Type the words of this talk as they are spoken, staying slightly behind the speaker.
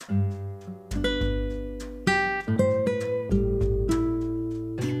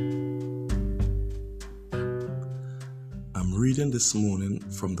reading this morning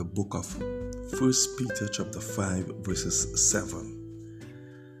from the book of 1 Peter chapter 5 verses 7.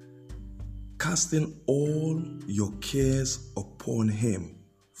 Casting all your cares upon him,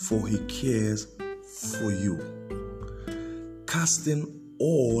 for he cares for you. Casting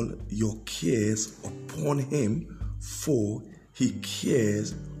all your cares upon him, for he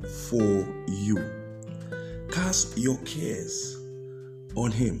cares for you. Cast your cares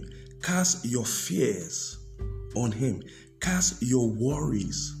on him. Cast your fears on him. Cast your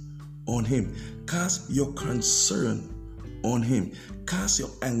worries on him. Cast your concern on him. Cast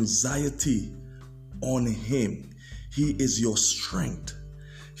your anxiety on him. He is your strength.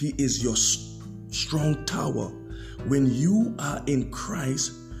 He is your strong tower. When you are in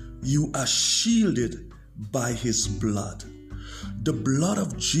Christ, you are shielded by his blood. The blood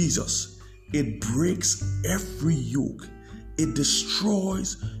of Jesus, it breaks every yoke. It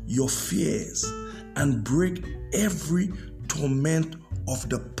destroys your fears and break every torment of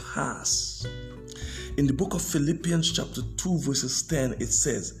the past. In the book of Philippians chapter 2 verses 10, it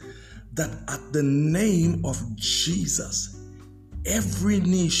says that at the name of Jesus, every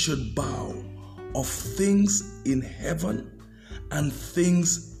knee should bow, of things in heaven and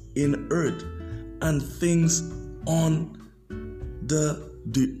things in earth and things on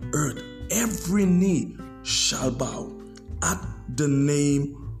the earth. Every knee shall bow at the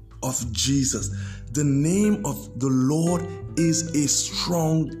name of Jesus. The name of the Lord is a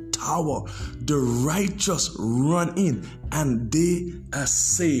strong tower. The righteous run in and they are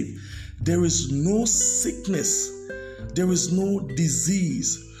saved. There is no sickness, there is no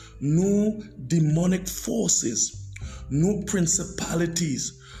disease, no demonic forces, no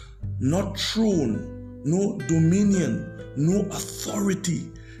principalities, not throne, no dominion, no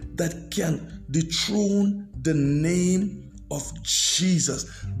authority that can dethrone the name of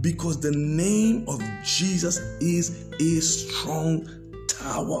Jesus, because the name of Jesus is a strong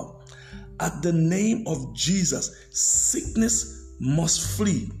tower. At the name of Jesus, sickness must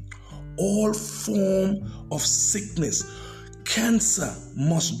flee. All form of sickness, cancer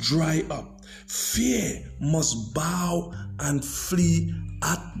must dry up. Fear must bow and flee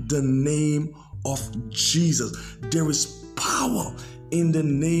at the name of Jesus. There is power in the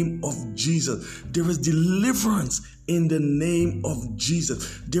name of Jesus. There is deliverance in the name of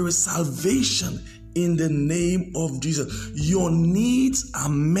Jesus. There is salvation in the name of Jesus. Your needs are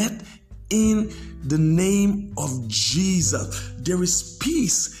met in the name of Jesus. There is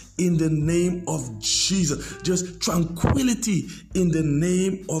peace in the name of Jesus. There's tranquility in the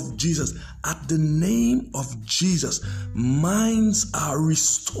name of Jesus. At the name of Jesus, minds are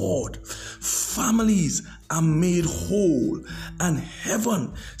restored, families are made whole, and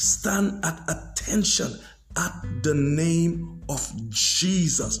heaven stand at attention at the name of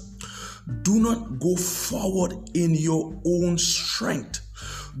Jesus. Do not go forward in your own strength.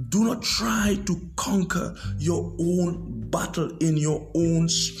 Do not try to conquer your own battle in your own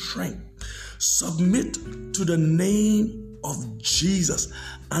strength. Submit to the name of Jesus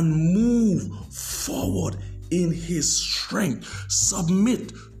and move forward in his strength.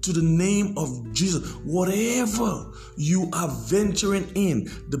 Submit to the name of Jesus. Whatever you are venturing in,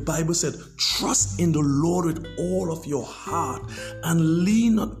 the Bible said, trust in the Lord with all of your heart and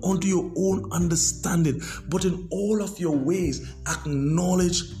lean not unto your own understanding, but in all of your ways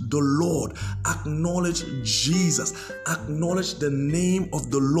acknowledge the Lord, acknowledge Jesus, acknowledge the name of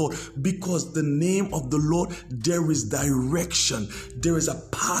the Lord, because the name of the Lord, there is direction, there is a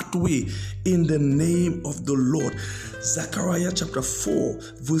pathway in the name of the Lord. Zechariah chapter 4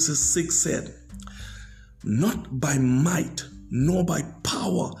 verses 6 said, not by might nor by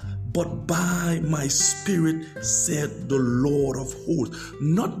power, but by my spirit, said the Lord of hosts.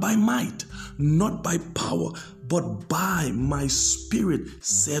 Not by might, not by power, but by my spirit,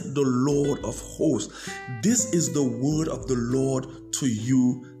 said the Lord of hosts. This is the word of the Lord to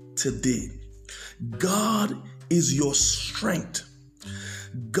you today. God is your strength.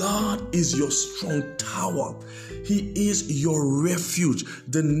 God is your strong tower. He is your refuge.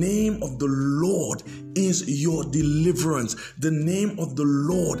 The name of the Lord is your deliverance. The name of the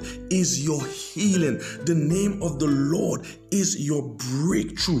Lord is your healing. The name of the Lord is your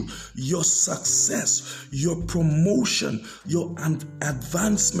breakthrough, your success, your promotion, your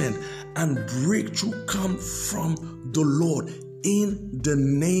advancement and breakthrough come from the Lord. In the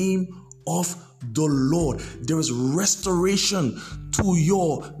name of the Lord, there is restoration to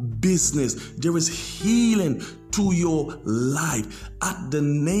your business. There is healing to your life at the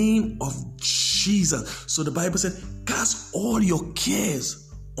name of Jesus. So the Bible said, cast all your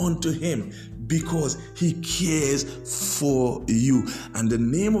cares unto him because he cares for you. And the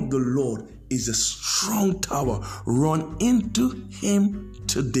name of the Lord is a strong tower. Run into him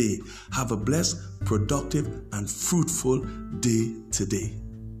today. Have a blessed, productive, and fruitful day today.